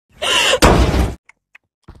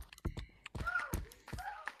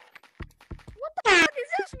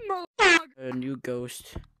this motherfucker. A new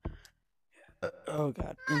ghost. Oh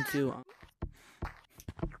god. Into.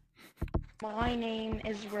 My name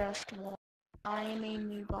is Rust1. I am a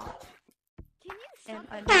new bot. Can you And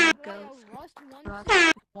suck a it new up, ghost. Rust1?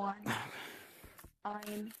 Rust1. I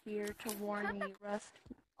am here to warn you,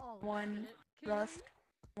 Rust1.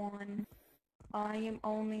 Rust1. I am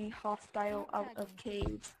only hostile out of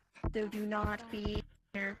caves, so do not be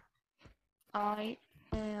here. I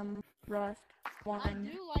am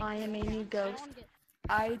Rust1. I am a new ghost.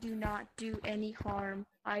 I do not do any harm.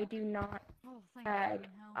 I do not tag.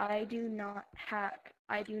 I do not hack.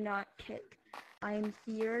 I do not kick. I am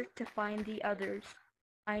here to find the others.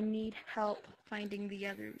 I need help finding the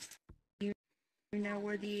others. You know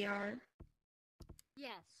where they are?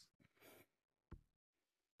 Yes.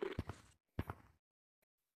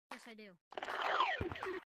 Yes, I do.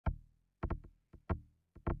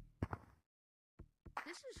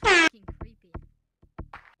 This is fucking creepy.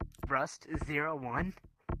 Rust01?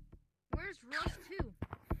 Where's Rust2?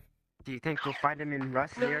 Do you think we'll find him in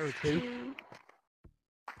Rust02?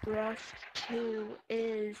 Rust2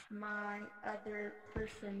 is my other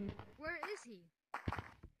person. Where is he?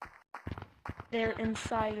 They're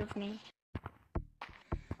inside of me.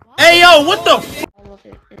 What? Hey yo, what the f? All of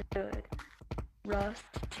it is good.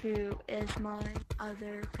 Rust2 is my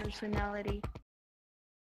other personality.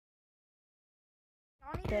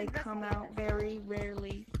 They come out very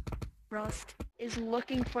rarely. Rust is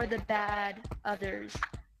looking for the bad others.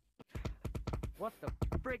 What the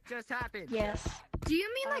frick just happened? Yes. Do you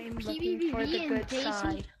mean like I'm looking for the PvP good and Daisy?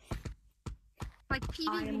 side. Like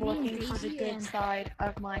I am PvP looking and for the Daisy good and... side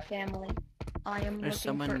of my family. I am There's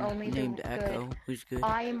looking someone for only named the Echo good. who's good.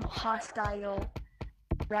 I am hostile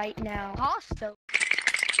right now. Hostile?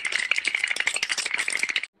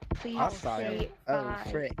 Please Hostile? say Oh, bye.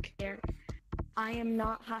 frick. I am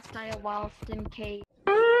not hostile whilst in cave.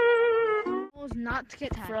 Was not to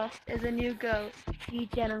get tagged. Rust is a new ghost. He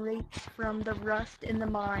generates from the rust in the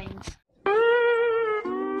mines.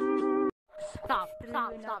 Stop, Through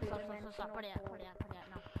stop, another stop, dimensional Put it out, portal.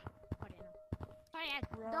 no. Put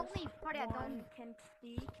it out. Don't leave, put it out, don't One leave. can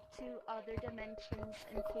speak to other dimensions,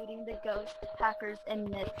 including the ghosts, hackers, and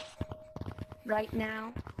myths. Right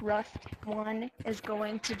now, Rust1 is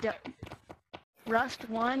going to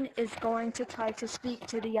Rust1 is going to try to speak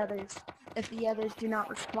to the others. If the others do not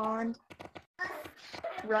respond,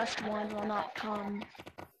 Rust1 will not come.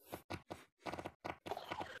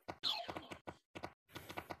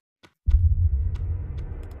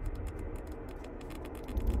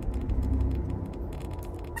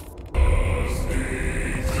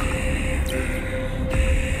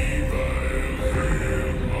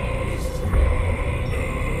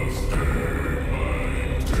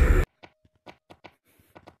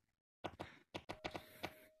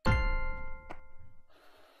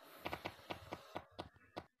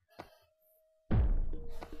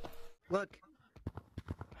 Look,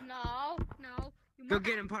 No. go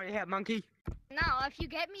get him, party hat monkey. No, if you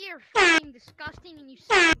get me, you're fucking disgusting and you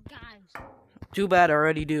suck, guys. Too bad, I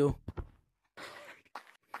already do.